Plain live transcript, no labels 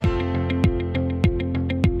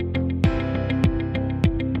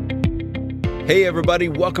Hey everybody,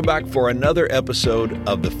 welcome back for another episode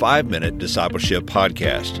of the 5-Minute Discipleship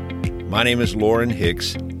Podcast. My name is Lauren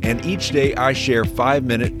Hicks, and each day I share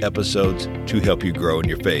 5-minute episodes to help you grow in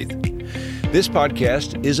your faith. This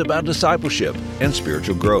podcast is about discipleship and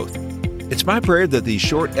spiritual growth. It's my prayer that these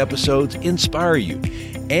short episodes inspire you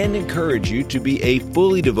and encourage you to be a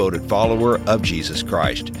fully devoted follower of Jesus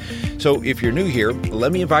Christ. So if you're new here,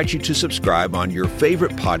 let me invite you to subscribe on your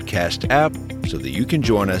favorite podcast app so that you can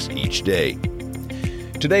join us each day.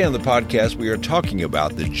 Today on the podcast, we are talking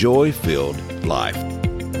about the joy-filled life.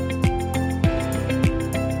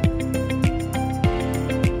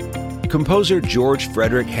 Composer George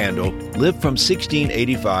Frederick Handel lived from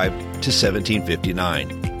 1685 to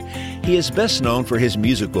 1759. He is best known for his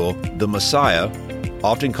musical, The Messiah,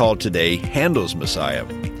 often called today Handel's Messiah.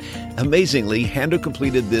 Amazingly, Handel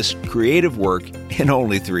completed this creative work in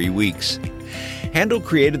only 3 weeks. Handel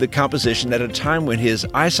created the composition at a time when his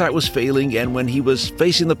eyesight was failing and when he was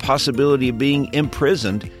facing the possibility of being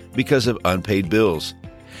imprisoned because of unpaid bills.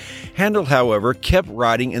 Handel, however, kept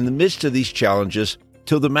writing in the midst of these challenges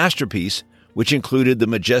till the masterpiece, which included the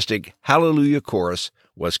majestic Hallelujah chorus,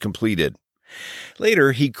 was completed.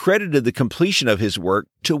 Later, he credited the completion of his work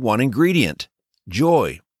to one ingredient: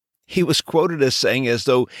 joy. He was quoted as saying as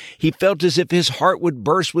though he felt as if his heart would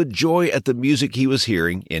burst with joy at the music he was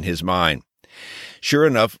hearing in his mind. Sure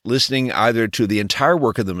enough, listening either to the entire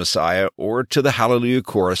work of the Messiah or to the Hallelujah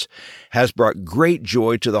chorus has brought great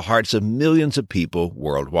joy to the hearts of millions of people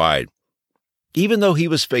worldwide. Even though he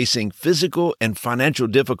was facing physical and financial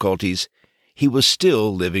difficulties, he was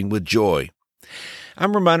still living with joy.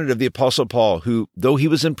 I'm reminded of the Apostle Paul, who, though he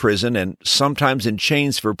was in prison and sometimes in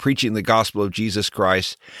chains for preaching the gospel of Jesus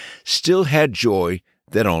Christ, still had joy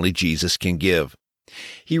that only Jesus can give.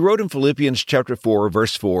 He wrote in Philippians chapter 4,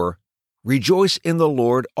 verse 4, "Rejoice in the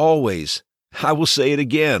Lord always." I will say it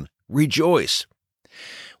again, rejoice.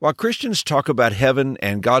 While Christians talk about heaven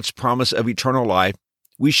and God's promise of eternal life,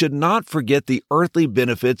 we should not forget the earthly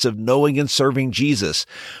benefits of knowing and serving Jesus,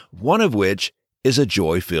 one of which is a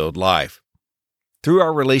joy-filled life. Through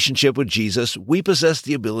our relationship with Jesus, we possess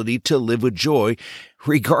the ability to live with joy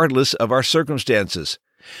regardless of our circumstances.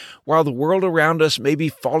 While the world around us may be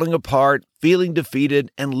falling apart, feeling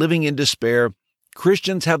defeated, and living in despair,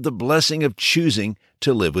 Christians have the blessing of choosing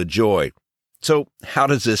to live with joy. So, how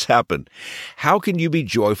does this happen? How can you be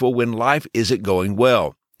joyful when life isn't going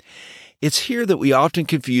well? It's here that we often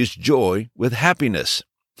confuse joy with happiness.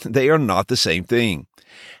 They are not the same thing.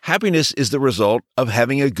 Happiness is the result of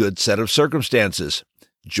having a good set of circumstances.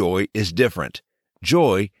 Joy is different.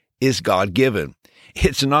 Joy is God-given.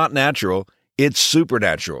 It's not natural, it's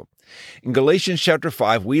supernatural. In Galatians chapter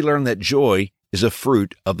 5, we learn that joy is a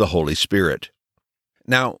fruit of the Holy Spirit.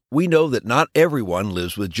 Now, we know that not everyone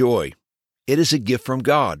lives with joy. It is a gift from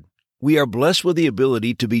God. We are blessed with the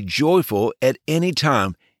ability to be joyful at any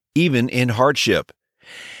time, even in hardship.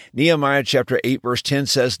 Nehemiah chapter 8, verse 10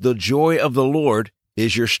 says, "The joy of the Lord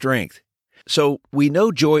is your strength." So we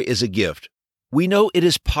know joy is a gift. We know it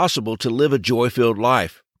is possible to live a joy-filled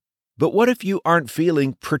life. But what if you aren't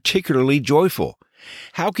feeling particularly joyful?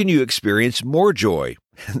 How can you experience more joy?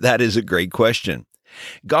 That is a great question.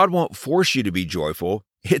 God won't force you to be joyful.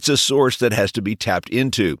 It's a source that has to be tapped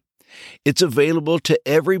into. It's available to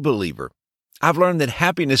every believer. I've learned that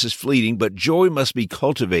happiness is fleeting, but joy must be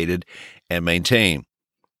cultivated and maintained.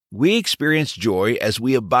 We experience joy as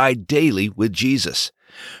we abide daily with Jesus.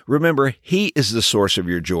 Remember, He is the source of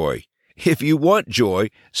your joy. If you want joy,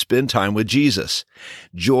 spend time with Jesus.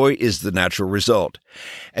 Joy is the natural result.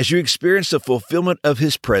 As you experience the fulfillment of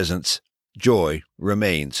His presence, joy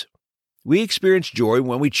remains. We experience joy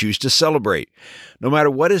when we choose to celebrate. No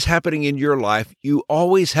matter what is happening in your life, you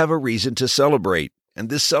always have a reason to celebrate, and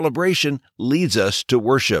this celebration leads us to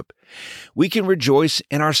worship. We can rejoice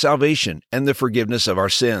in our salvation and the forgiveness of our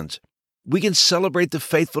sins. We can celebrate the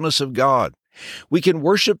faithfulness of God. We can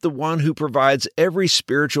worship the one who provides every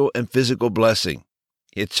spiritual and physical blessing.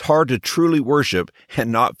 It's hard to truly worship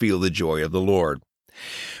and not feel the joy of the Lord.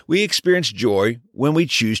 We experience joy when we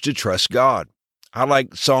choose to trust God. I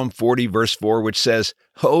like Psalm 40, verse 4, which says,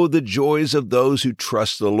 "Oh, the joys of those who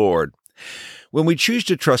trust the Lord." When we choose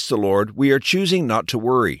to trust the Lord, we are choosing not to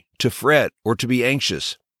worry, to fret, or to be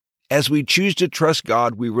anxious. As we choose to trust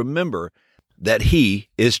God, we remember that He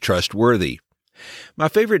is trustworthy. My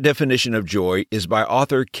favorite definition of joy is by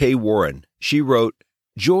author Kay Warren. She wrote,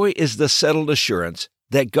 "Joy is the settled assurance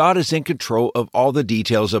that God is in control of all the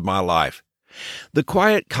details of my life. The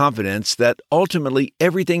quiet confidence that ultimately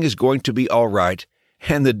everything is going to be all right,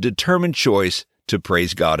 and the determined choice to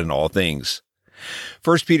praise God in all things."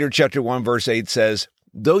 1 Peter chapter 1, verse 8 says,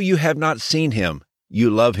 "Though you have not seen Him, you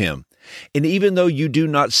love Him. And even though you do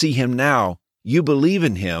not see Him now, you believe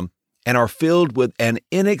in Him and are filled with an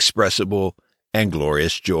inexpressible and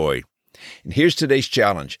glorious joy. And here's today's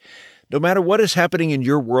challenge. No matter what is happening in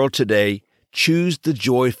your world today, choose the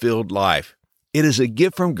joy-filled life. It is a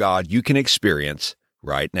gift from God you can experience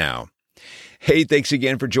right now. Hey, thanks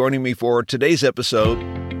again for joining me for today's episode.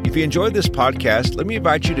 If you enjoyed this podcast, let me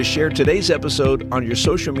invite you to share today's episode on your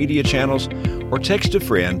social media channels or text a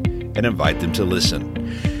friend and invite them to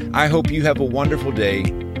listen. I hope you have a wonderful day,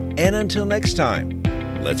 and until next time,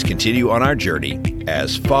 let's continue on our journey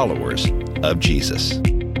as followers of Jesus.